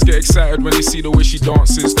chances? Niggas get excited when they see the way she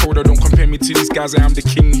dances. Told her don't compare me to these guys, I am the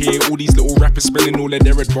king here. All these little rappers spending all of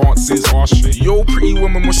their advances. Oh shit. Yo, pretty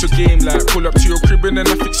woman, what's your game like? Pull up to your crib and then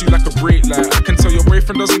I fix you like a brake light. I can tell your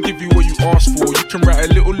boyfriend doesn't give you what you asked for. You can write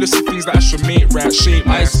a little list of things that I should make right. Shape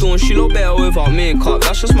nice. Ice Stone, she look better without makeup.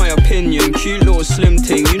 That's just my opinion. Cute little slim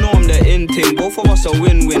thing. You know I'm the in thing. Both of us are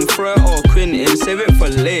win-win. Fred or Quentin. Save it for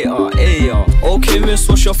later. Ayo. Okay, miss,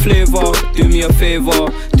 what's your flavor? Do me a favor.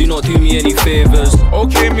 Do not do me any favors.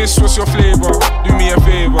 Okay, miss, what's your flavor? Do me a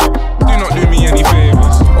favor. Do not do me any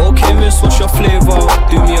favors. Okay, miss, what's your flavor?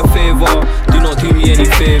 Do me a favor. Do not do me any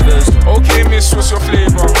favors. Okay, miss, what's your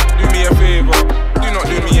flavor? Do me a favor. Do not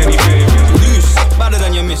do me any favors. Loose, badder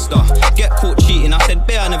than your mister. Get caught cheating, I said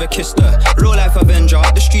bear, I never kissed her. Real life Avenger,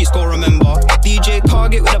 the streets gon' remember. DJ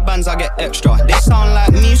Target with the bands, I get extra. They sound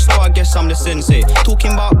like me, so I guess I'm the sensei.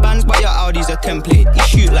 Talking about bands, but your Audi's a template. You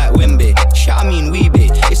shoot like Wemby, shit I mean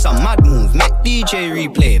Weebay. It's a mad move, make DJ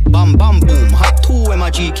replay. Bam bam boom, hot tool when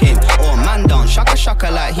my G came. Oh man down, shaka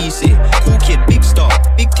shaka like he say. Cool kid, big star,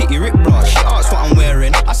 big titty Rick Bra. She asked what I'm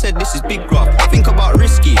wearing, I said this is big grub. Think about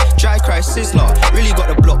risky, dry cry sizzler. Really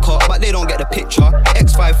got the block hot, but they don't get the picture.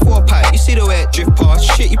 X54 pipe, you see the way it drift past.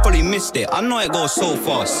 Shit, you probably missed it, I know it goes so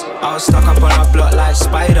fast. I was stuck up on a block like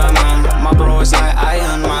Spider-Man. My bro was like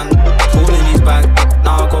Iron Man. Pulling his bag,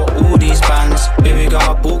 now I got all these bands. Baby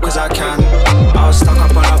got a ball cause I can. I was stuck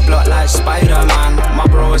up on a block like Spider-Man. My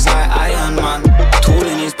bro was like Iron Man. Tool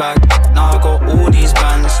in his bag, now I got all these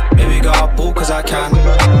bands. Baby got a ball cause I can.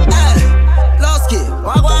 Lowski,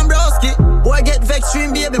 wagwan broski. Boy get vexed,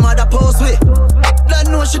 stream baby mother post with.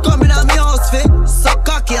 Don't know she coming at me house fit. So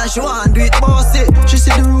cocky and she want do it bossy. She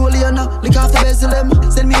see the rule here now, lick off the bezel them.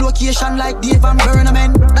 Send me location like Dave and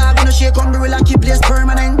Burnham. Dog gonna shake on the real and keep place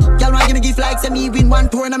permanent. Y'all want give me gift like say me win one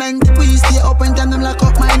tournament. We stay up and tell them lock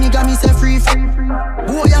up my nigga, me say free.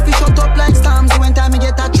 Boy you fi shut up like storms. When time me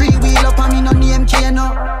get a 3-wheel up and me no name K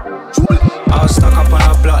no. I was stuck up on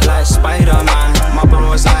a block like Spider-Man. My bro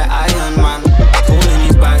was like Iron Man. Pulling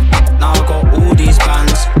his bag, now I got all these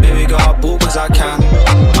bands. Baby got a ball cause I can.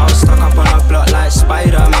 I was stuck up on a block like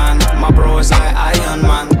Spider-Man. My bro was like Iron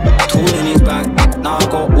Man. Tooling his bag, now I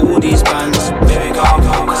got all these bands. Baby got a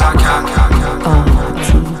ball cause I can.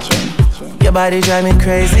 Your body drive me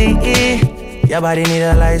crazy. Your body need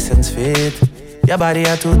a license fit. Your body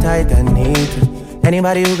are too tight and neat.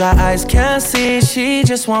 Anybody who got eyes can't see. She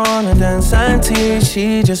just wanna dance and tease.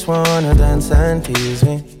 She just wanna dance and tease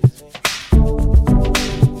me.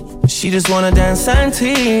 She just wanna dance and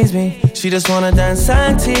tease me. She just wanna dance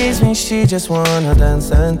and tease me. She just wanna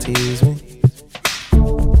dance and tease me.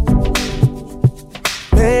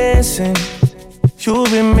 Listen,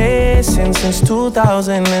 You've been missing since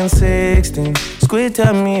 2016. Squid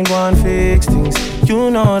tell me one fix things.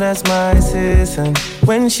 You know that's my assistant.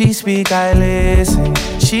 When she speak, I listen.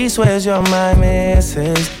 She swears you're my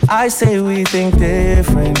missus. I say we think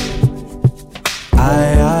different.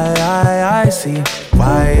 I see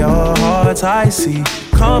why your heart's icy.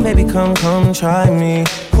 Come baby, come try me.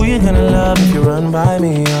 Who you gonna love if you run by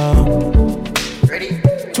me, oh? Ready?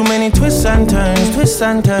 Too many twists and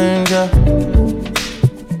turns, yeah.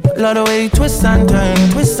 Love the way you twist and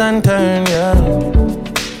turn, yeah.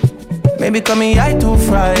 Maybe call me I too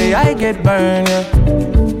fry, I get burned, yeah.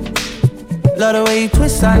 Love the way you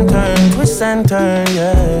twist and turn,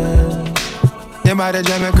 yeah. Your body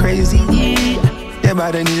drive me crazy, your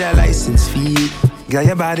body need a license fee. Got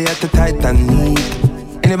your body at the tight and neat.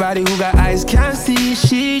 Anybody who got eyes can't see.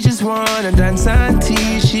 She just wanna dance and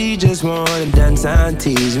tease. She just wanna dance and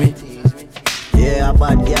tease me. Yeah, a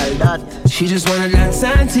bad girl that. She just wanna dance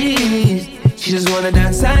and tease. She just wanna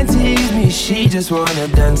dance and tease me. She just wanna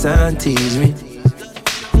dance and tease me.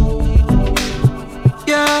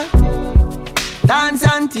 Yeah, dance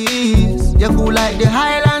and tease. You cool like the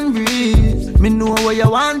Highland breeze. Me know what you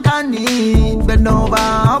want and need. Bend over,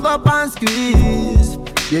 hug up and squeeze.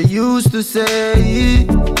 You used to say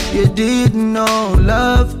you didn't know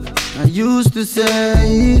love. I used to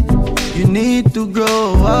say you need to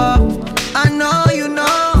grow up. I know you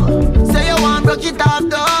know. Say you want broke it off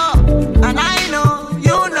though. And I know,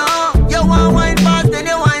 you want wine fast and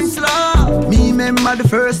you wine slow. Me remember the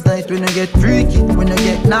first night when I get freaky, when I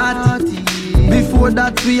get naughty. Before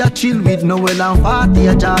that we a chill with Noel and party,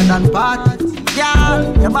 a Jordan party.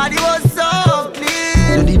 Girl, your body was so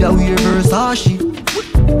clean. You did a weird Versace.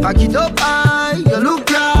 Pack it up high, you look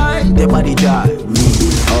right. The body drive me.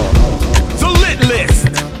 The Lit List,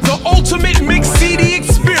 the ultimate mix CD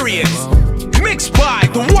experience. Mixed by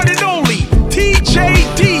the one and only TJ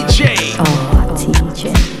DJ. Oh,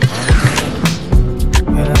 TJ.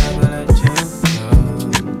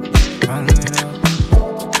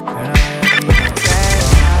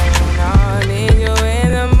 I need you in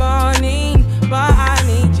the morning, but I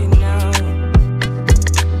need you now.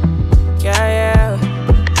 Yeah.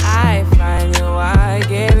 I find you, I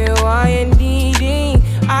give you all you needing.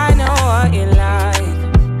 I know what you like.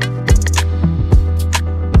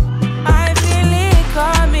 I feel it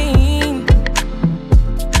coming.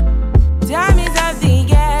 Time is of the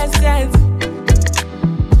essence.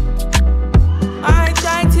 I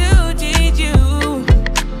try to teach you,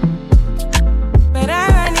 but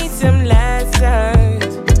I need some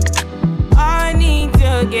lessons. I need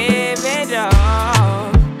to give it all.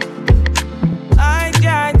 I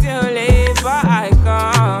try to live, but I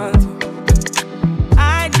can't.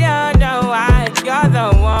 I don't know why you're the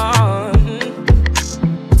one.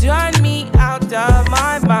 Turn me out of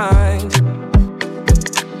my mind.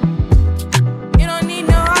 You don't need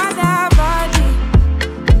no other body.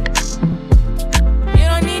 You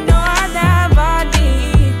don't need no other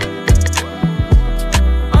body.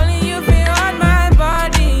 Only you feel on my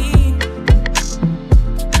body.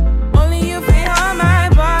 Only you feel on my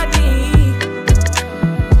body.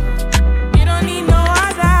 You don't need no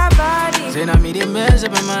other body. Say, now me they mess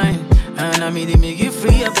up my mind. And I me they make you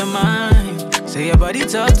free up your mind. Say, your body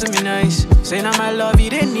talk to me nice. Say, now my love you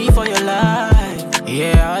didn't need for your life.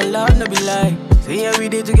 Yeah, our love no be lie. Say, yeah, we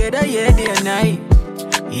did together, yeah, day and night.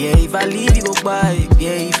 Yeah, if I leave, you go by.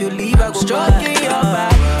 Yeah, if you leave, I go stroking by. Your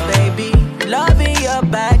body, baby. Loving your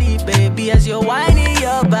body, baby. As you're whining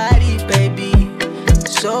your body, baby.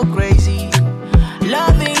 So crazy.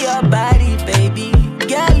 Loving your body, baby.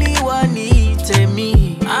 Girl, you want need to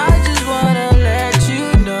me. I just wanna let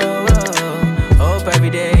you know. Hope every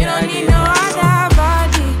day You don't need no other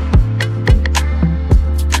body.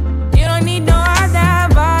 You don't need no other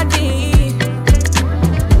body.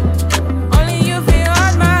 Only you feel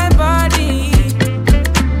on my body.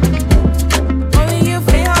 Only you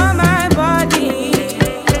feel on my body.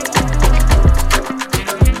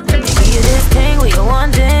 You this thing we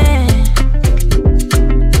wanting.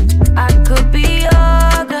 I could be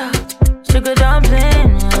your girl, sugar dumpling.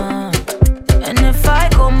 And if I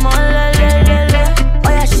go more la la la la, oh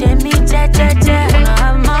yeah, shake me cha cha cha. Wanna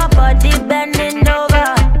have my body bending over,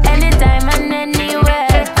 anytime and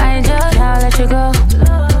anywhere. I just can't let you go,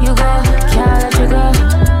 you go, can't let you go.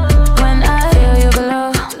 When I feel you below,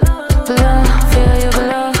 feel you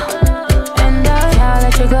below, and I can't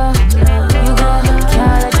let you go, you go,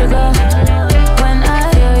 can't let you go. When I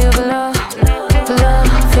feel you below,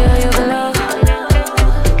 feel you below.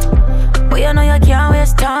 But you know you can't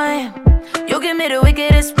waste time. You give me the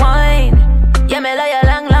wickedest wine. Yeah, me like a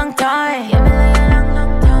long, long time.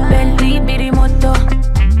 Bentley, bitty moto,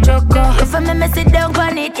 choco. You for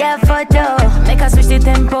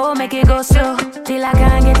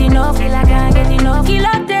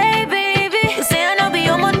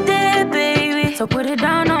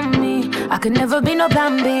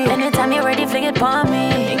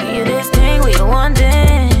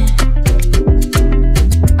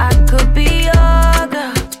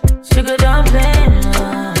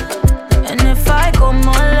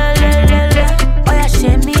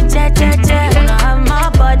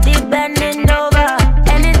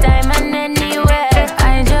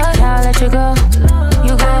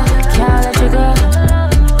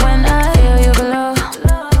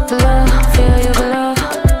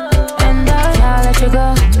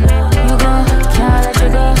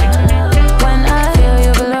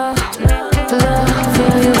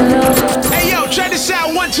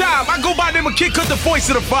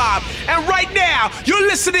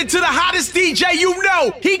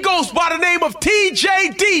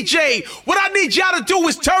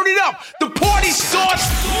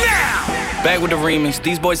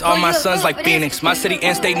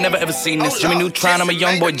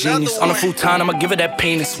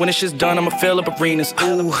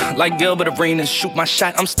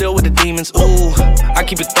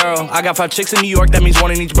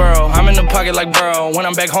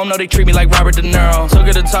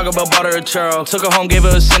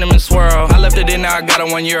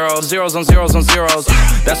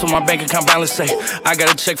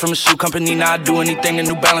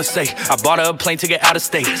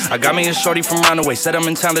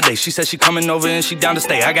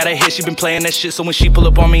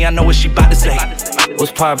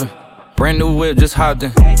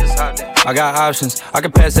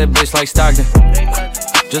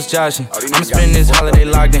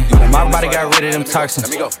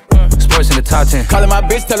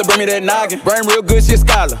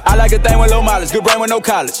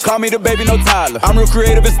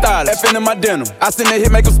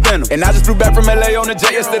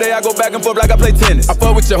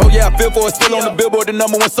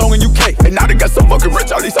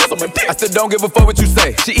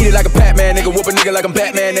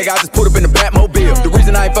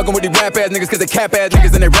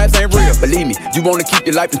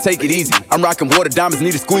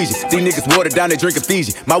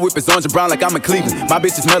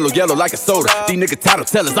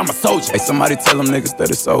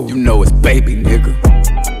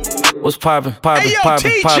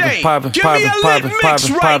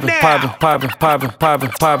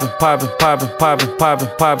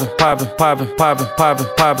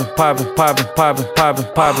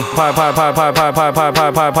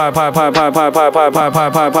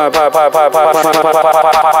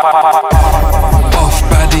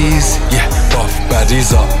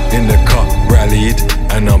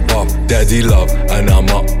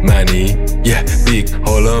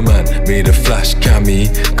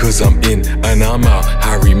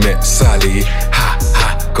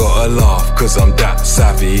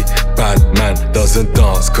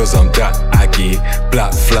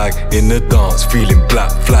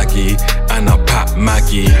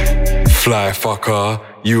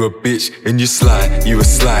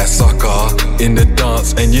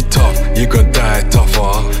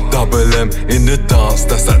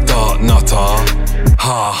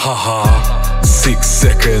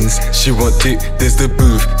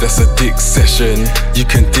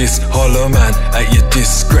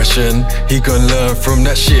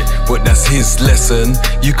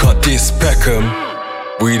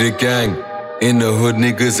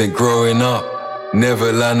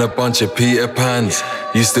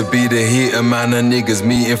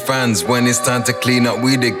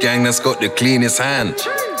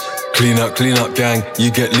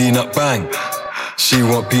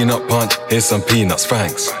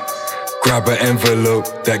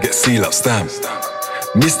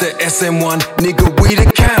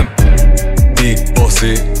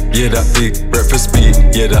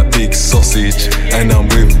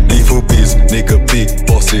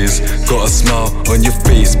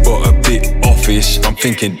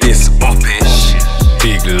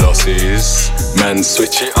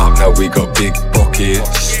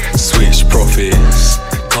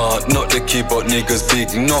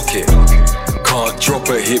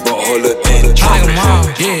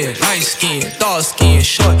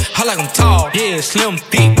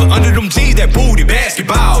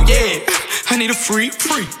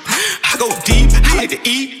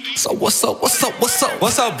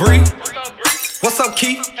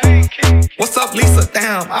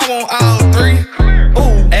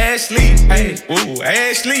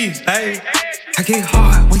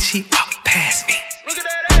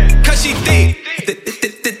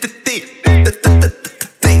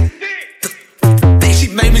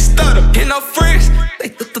getting up fresh.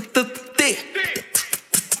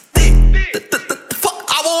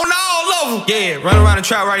 I want all of them. Yeah, run around the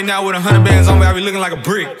trap right now with 100 bands on me, I be looking like a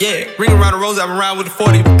brick. Yeah, ring around the rose, I been around with the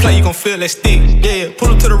 40. Play, you gon' feel that stick. Yeah, pull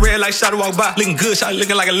up to the red light, shot walk by. Looking good, shot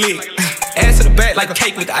looking like a lick. Ass to the back like a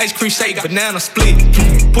cake with the ice cream shake, banana split.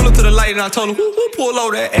 Pull up to the light and I told him, who pull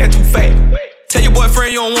over that ass too fat. Tell your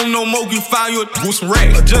boyfriend you don't want no more, you find you with some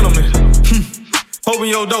racks. A gentleman, open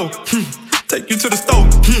your door, take you to the store,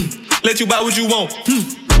 let you buy what you want.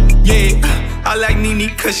 Yeah, I like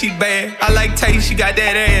Nene cause she bad. I like Tay, she got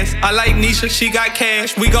that ass. I like Nisha, she got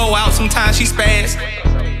cash. We go out sometimes, she spaz.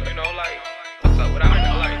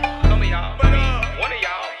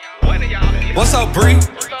 What's up, Bree?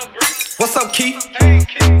 What's up, Keith?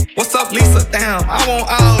 What's up, Lisa? Damn, I want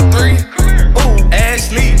all three. Ooh,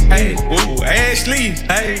 Ashley, hey. Ooh, Ashley,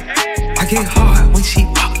 hey. I get hard when she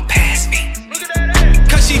walk past me,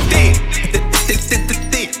 cause she thick.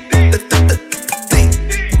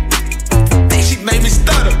 She made me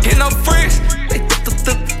stutter. Getting up fresh.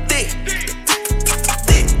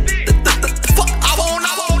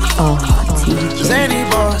 Zany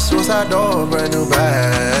boss, suicide door, brand new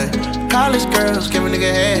bag. College girls, give a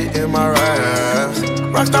nigga head in my raps.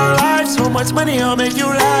 Rockstar life, so much money, I'll make you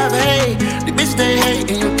laugh. Hey, the bitch they hate,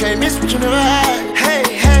 and you can't miss what you never had. Hey,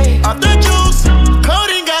 hey, off the juice,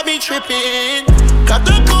 coding got me tripping. Got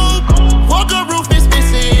the coupe, walker roof is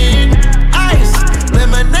missing. Ice,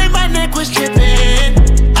 lemonade, my neck was tripping.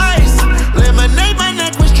 Ice, lemonade, my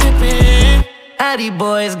neck was tripping. Addy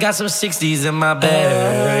boys got some 60s in my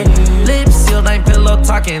bag. Lips sealed, ain't pillow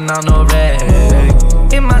talking on no rag.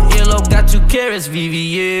 In my earlobe, got 2 carats,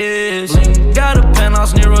 VVS. Got a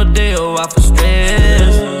penthouse near Rodeo, out for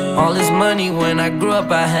stress. All this money, when I grew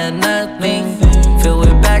up, I had nothing. Filled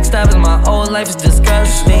with backstabbing, my whole life is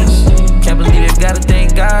disgusting. Can't believe it, gotta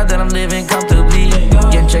thank God that I'm living comfortably.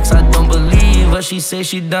 Getting checks, I don't believe, but she say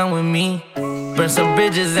she done with me. Burn some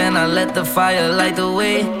bridges and I let the fire light the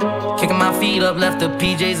way. Kicking my feet up, left the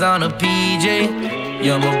PJs on a PJ.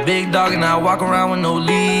 Yeah, I'm a big dog and I walk around with no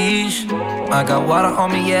leash. I got water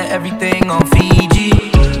on me, yeah, everything on Fiji.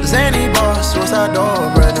 Zany boss, suicide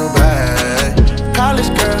door, brand new bag. College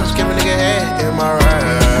girls, give a nigga head in my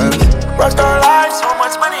raps. Rockstar life, so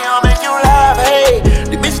much money, I'll make you laugh. Hey,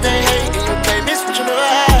 the bitch they hate, and you can't miss what you never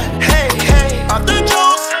had. Hey, hey, off the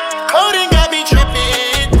juice, coding got me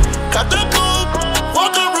tripping. Got the coupe,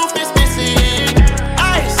 walker roof is missing.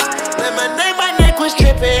 Ice, lemonade, my neck was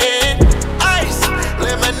tripping. Ice,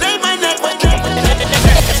 lemonade, my neck was tripping.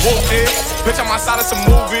 Whoop it, bitch, I'm outside of some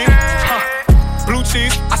movie. Blue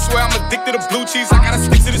cheese, I swear I'm addicted to blue cheese. I gotta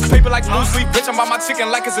stick to this paper like blue sleep. Bitch, I'm by my chicken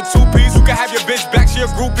like it's a 2-piece. You can have your bitch back, she a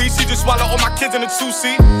groupie. She just swallow all my kids in a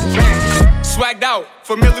 2-seat. Swagged out,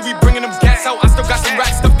 familiar, we bringing them gas out. I still got some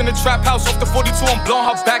racks stuffed in the trap house. Off the 42, I'm blowing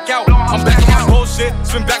her back out. I'm back on my bullshit,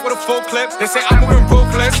 swim back with a full clip. They say I'm moving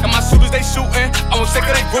ruthless, and my shooters they shooting. I won't take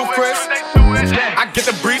her, they roof Chris. I get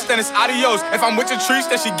the breeze, then it's adios. If I'm with your trees,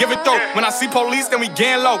 then she give it though. When I see police, then we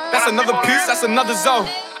gang low. That's another piece, that's another zone.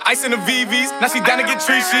 Ice in the VVs, now she down to get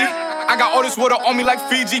treachy. I got all this water on me like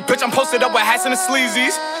Fiji. Bitch, I'm posted up with hats and the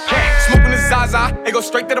sleazies. Smoking the Zaza, it go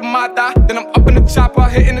straight to the Mata. Then I'm up in the chopper,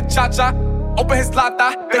 hitting the cha-cha. Open his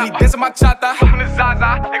lata, then he dancing my chata. Open the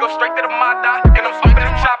Zaza, it go straight to the Mata. Then I'm up in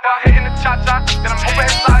the chopper, hitting the cha-cha. Then I'm open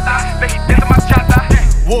his lata, then he dancing my chata.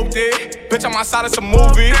 Whooped it, bitch, I'm outside of some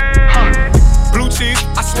movie. Blue cheese,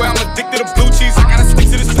 I swear I'm addicted to blue cheese. I gotta stick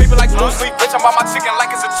to this paper like blue sleep. Bitch, I'm by my chicken like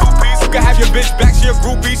it's a 2-piece. You can have your bitch back, she a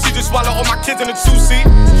groupie. She just swallow all my kids in a 2-seat.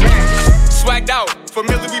 Swagged out,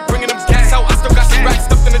 familiar, we bringing them gas out. I still got some racks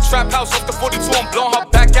stuffed in the trap house. Off the 42, I'm blowing her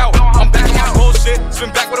back out. I'm back on my bullshit,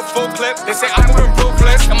 swim back with a full clip. They say I'm moving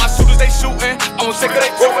ruthless, and my shooters they shooting. I won't take her,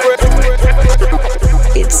 they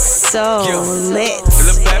It's so lit. The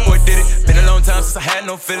little bad boy did it. Been a long time since I had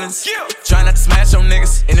no feelings. Try not to smash on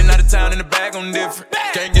niggas. In and out of town in the bag on different.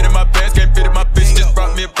 Can't get in my pants, can't fit in my bitch. Just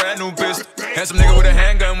brought me a brand new bitch. Handsome nigga with a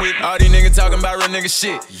handgun with me. All these niggas talking about real nigga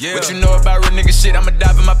shit. What you know about real nigga shit? I'ma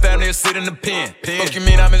die for my family or sit in the pen. Fuck you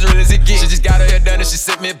mean I'm as real as it gets. She just got her hair done and she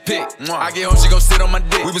sent me a pic. I get home, she gon' sit on my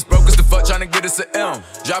dick. We was broke as the fuck tryna get us a M.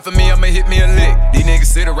 Drop for me, I'ma hit me a lick. These niggas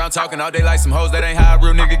sit around talking all day like some hoes. That ain't how a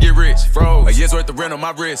real nigga get rich. Froze. A year's worth of rent on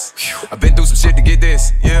my wrist. I been through some shit to get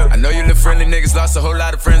this. I know you little friendly niggas lost a whole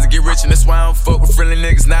lot of friends to get rich, and that's why I don't fuck with friendly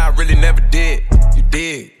niggas. Nah, I really never did. You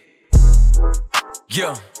did.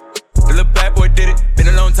 Yeah. The little bad boy did it. Been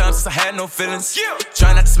a long time since I had no feelings.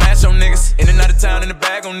 Try not to smash on niggas. In and out of town in the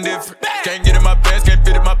bag on different. Can't get in my pants, can't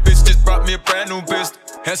fit in my bitch. Just brought me a brand new bitch.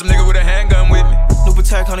 Handsome nigga with a handgun with me. New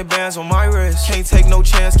Patek 100 bands on my wrist. Can't take no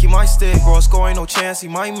chance, keep my stick. Bro, score ain't no chance, he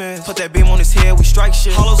might miss. Put that beam on his head, we strike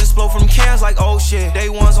shit. Hollows explode from cans like oh shit. Day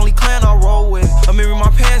one's only clan I roll with. A mirror in my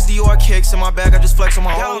pants, Dior kicks in my bag, I just flex on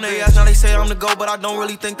my own niggas. Now they say I'm the GOAT, but I don't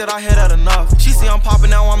really think that I hit that enough. She see I'm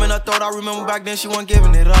popping, now I'm in her throat. I remember back then she wasn't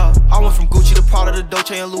giving it up. I went from Gucci to Prada to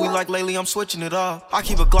Dolce and Louis, like lately I'm switching it up. I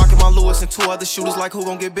keep a Glock in my Lewis and 2 other shooters, like who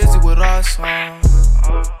gon' get busy with us?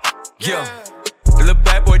 Yeah. The little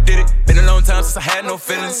bad boy did it. Been a long time since I had no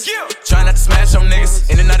feelings. Try not to smash on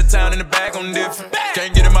niggas. In and out of town in the bag on different.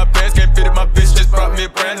 Can't get in my pants, can't fit in my bitch. Just brought me a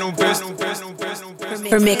brand new bitch.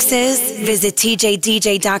 For mixes, visit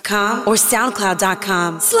tjdj.com or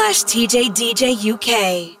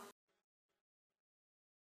soundcloud.com/TJDJUK.